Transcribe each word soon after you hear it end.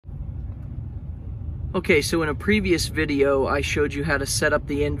Okay, so in a previous video, I showed you how to set up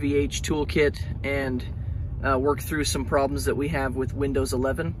the NVH toolkit and work through some problems that we have with Windows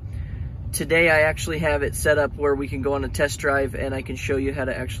 11. Today, I actually have it set up where we can go on a test drive and I can show you how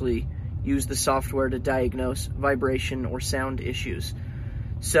to actually use the software to diagnose vibration or sound issues.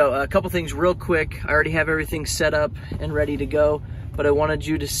 So a couple things real quick. I already have everything set up and ready to go, but I wanted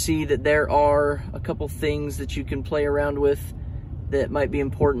you to see that there are a couple things that you can play around with that might be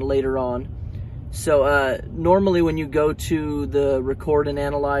important later on. So normally when you go to the record and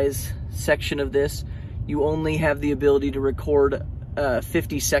analyze section of this, you only have the ability to record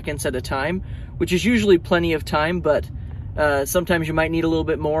 50 seconds at a time, which is usually plenty of time, but sometimes you might need a little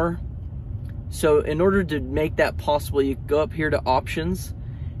bit more. So in order to make that possible, you go up here to options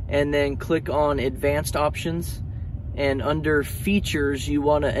and then click on advanced options, and under features you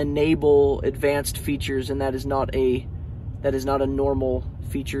want to enable advanced features, and that is not a normal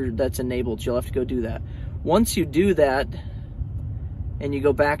feature that's enabled. You'll have to go do that. Once you do that and you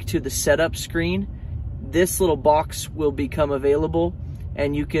go back to the setup screen, this little box will become available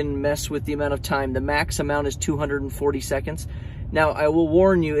and you can mess with the amount of time. The max amount is 240 seconds. Now I will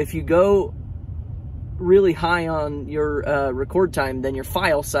warn you, if you go really high on your record time, then your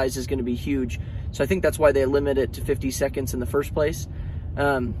file size is going to be huge. So I think that's why they limit it to 50 seconds in the first place.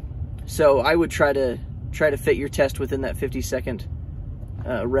 So I would try to fit your test within that 50-second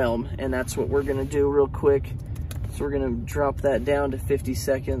realm, and that's what we're gonna do real quick. So we're gonna drop that down to 50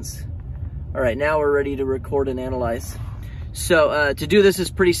 seconds. All right, now we're ready to record and analyze. So to do this is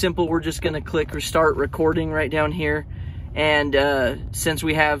pretty simple. We're just gonna click restart recording right down here, and since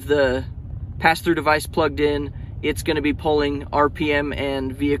we have the pass-through device plugged in, it's gonna be pulling RPM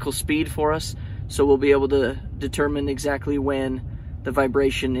and vehicle speed for us, so we'll be able to determine exactly when the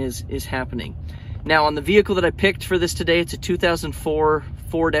vibration is happening. Now on the vehicle that I picked for this today, it's a 2004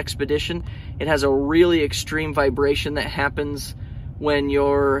 Ford Expedition. It has a really extreme vibration that happens when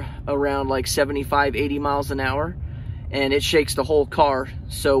you're around like 75, 80 miles an hour, and it shakes the whole car.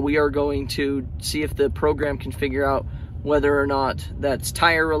 So we are going to see if the program can figure out whether or not that's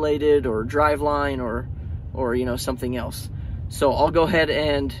tire related or driveline or you know, something else. So I'll go ahead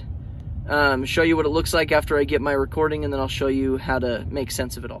and show you what it looks like after I get my recording, and then I'll show you how to make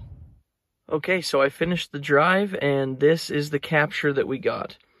sense of it all. Okay, so I finished the drive, and this is the capture that we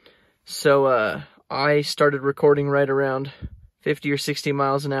got. So I started recording right around 50 or 60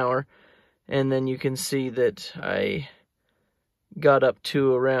 miles an hour, and then you can see that I got up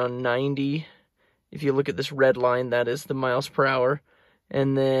to around 90. If you look at this red line, that is the miles per hour,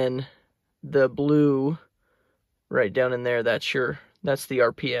 and then the blue right down in there, that's the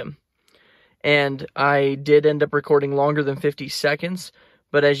RPM. And I did end up recording longer than 50 seconds,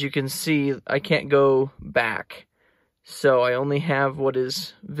 but as you can see, I can't go back. So I only have what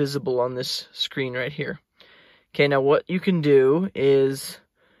is visible on this screen right here. Okay, now what you can do is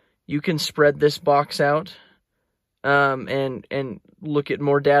you can spread this box out and look at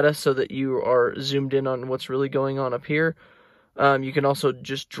more data so that you are zoomed in on what's really going on up here. You can also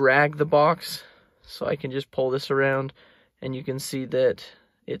just drag the box. So I can just pull this around and you can see that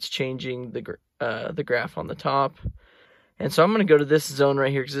it's changing the graph on the top. And so I'm going to go to this zone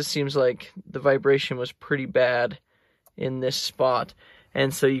right here because this seems like the vibration was pretty bad in this spot.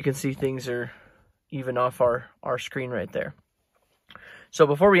 And so you can see things are even off our screen right there. So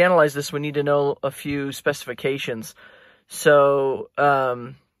before we analyze this, we need to know a few specifications. So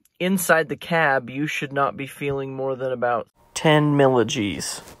inside the cab, you should not be feeling more than about 10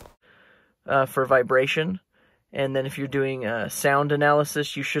 millig's for vibration. And then if you're doing sound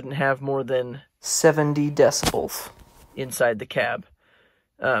analysis, you shouldn't have more than 70 decibels inside the cab,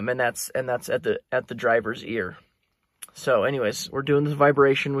 and that's at the driver's ear. So anyways, we're doing this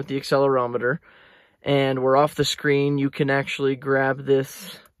vibration with the accelerometer, and we're off the screen. You can actually grab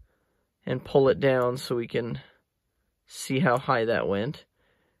this and pull it down so we can see how high that went.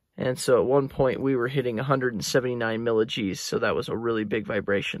 And so at one point we were hitting 179 millig's, so that was a really big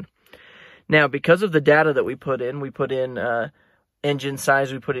vibration. Now, because of the data that we put in engine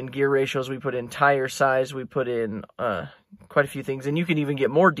size, we put in gear ratios, we put in tire size, we put in quite a few things, and you can even get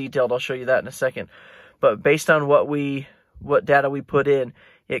more detailed. I'll show you that in a second. But based on what data we put in,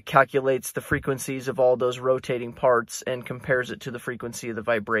 it calculates the frequencies of all those rotating parts and compares it to the frequency of the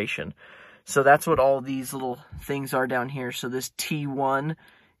vibration. So that's what all these little things are down here. So this T1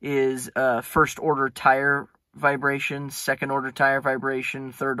 is first order tire vibration, second order tire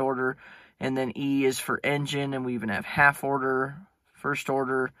vibration, third order, and then E is for engine, and we even have half order, first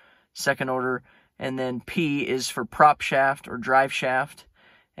order, second order, and then P is for prop shaft or drive shaft,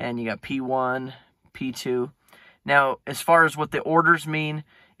 and you got P1, P2. Now, as far as what the orders mean,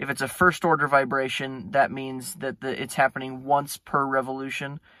 If it's a first order vibration, that means that it's happening once per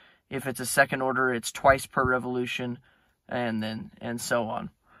revolution. If it's a second order, it's twice per revolution, and so on.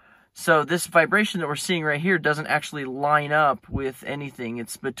 So this vibration that we're seeing right here doesn't actually line up with anything.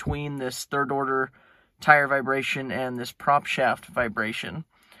 It's between this third order tire vibration and this prop shaft vibration.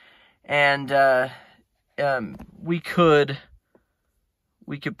 And we could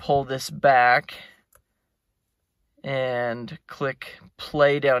pull this back and click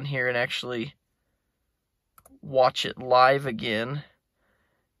play down here and actually watch it live again.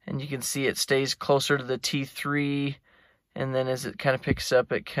 And you can see it stays closer to the T3, and then as it kind of picks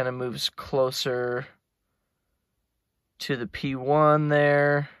up, it kind of moves closer to the P1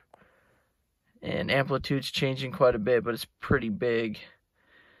 there. And amplitude's changing quite a bit, but it's pretty big.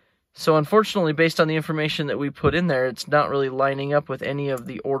 So unfortunately, based on the information that we put in there, it's not really lining up with any of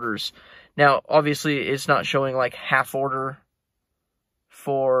the orders. Now, obviously, it's not showing like half order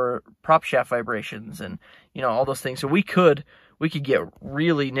for prop shaft vibrations and, you know, all those things. So we could get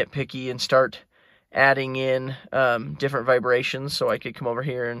really nitpicky and start adding in different vibrations. So I could come over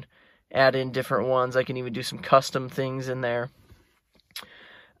here and add in different ones. I can even do some custom things in there.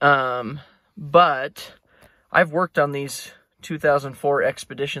 But I've worked on these 2004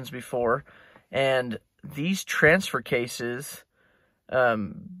 Expeditions before, and these transfer cases,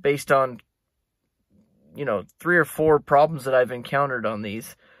 based on, you know, 3 or 4 problems that I've encountered on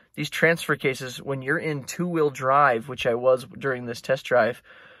these transfer cases, when you're in two-wheel drive, which I was during this test drive,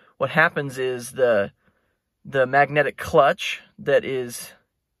 what happens is the magnetic clutch that is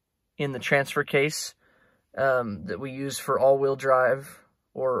in the transfer case that we use for all-wheel drive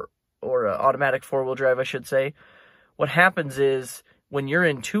or automatic four-wheel drive, I should say. What happens is when you're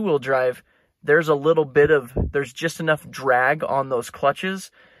in two-wheel drive, there's just enough drag on those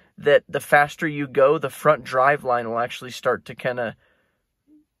clutches that the faster you go, the front drive line will actually start to kind of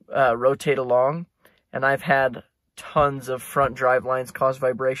rotate along. And I've had tons of front drive lines cause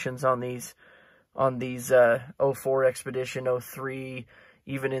vibrations on these 04 Expedition, 03,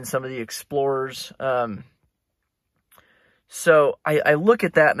 even in some of the Explorers. So I look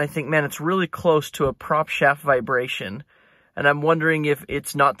at that and I think, man, it's really close to a prop shaft vibration. And I'm wondering if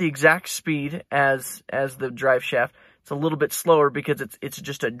it's not the exact speed as the drive shaft. It's a little bit slower because it's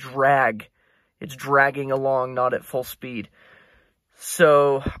just a drag. It's dragging along, not at full speed.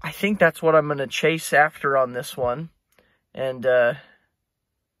 So I think that's what I'm going to chase after on this one. And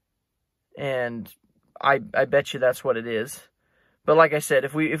I bet you that's what it is. But like I said,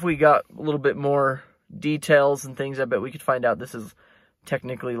 if we got a little bit more details and things, I bet we could find out this is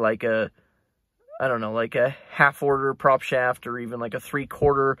technically like a half order prop shaft, or even like a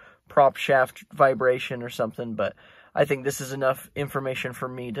 3/4 prop shaft vibration or something. But I think this is enough information for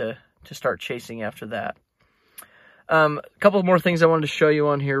me to start chasing after that. A couple more things I wanted to show you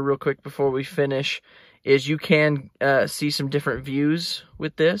on here real quick before we finish is you can see some different views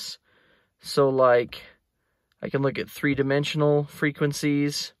with this. So like I can look at 3-dimensional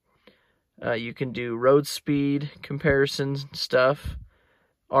frequencies. You can do road speed comparisons stuff,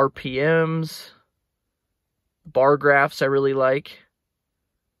 RPMs, bar graphs I really like.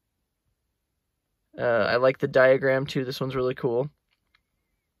 I like the diagram too. This one's really cool.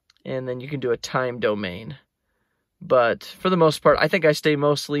 And then you can do a time domain. But for the most part, I think I stay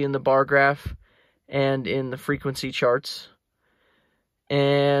mostly in the bar graph and in the frequency charts.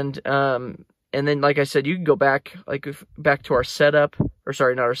 And then, like I said, you can go back, back to our setup, or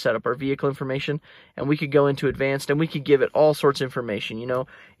sorry, not our setup, our vehicle information, and we could go into advanced, and we could give it all sorts of information. You know,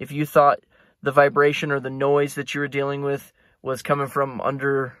 if you thought the vibration or the noise that you were dealing with was coming from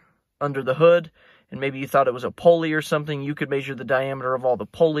under the hood, and maybe you thought it was a pulley or something, you could measure the diameter of all the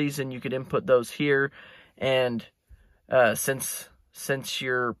pulleys, and you could input those here. And since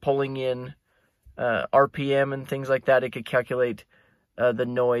you're pulling in RPM and things like that, it could calculate the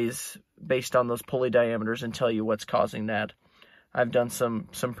noise based on those pulley diameters and tell you what's causing that. I've done some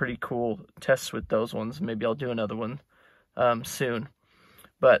pretty cool tests with those ones. Maybe I'll do another one soon.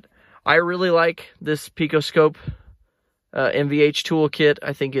 But I really like this Picoscope NVH toolkit.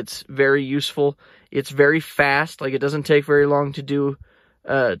 I think it's very useful. It's very fast. Like, it doesn't take very long to do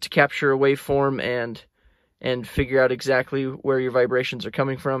to capture a waveform and figure out exactly where your vibrations are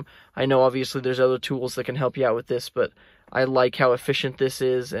coming from. I know obviously there's other tools that can help you out with this, but I like how efficient this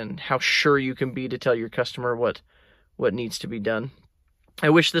is and how sure you can be to tell your customer what needs to be done. I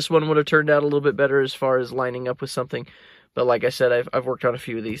wish this one would have turned out a little bit better as far as lining up with something, but like I said, I've worked on a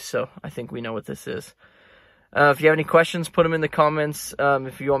few of these, so I think we know what this is. If you have any questions, put them in the comments.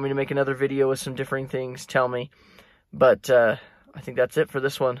 If you want me to make another video with some differing things, tell me. But I think that's it for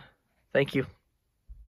this one. Thank you.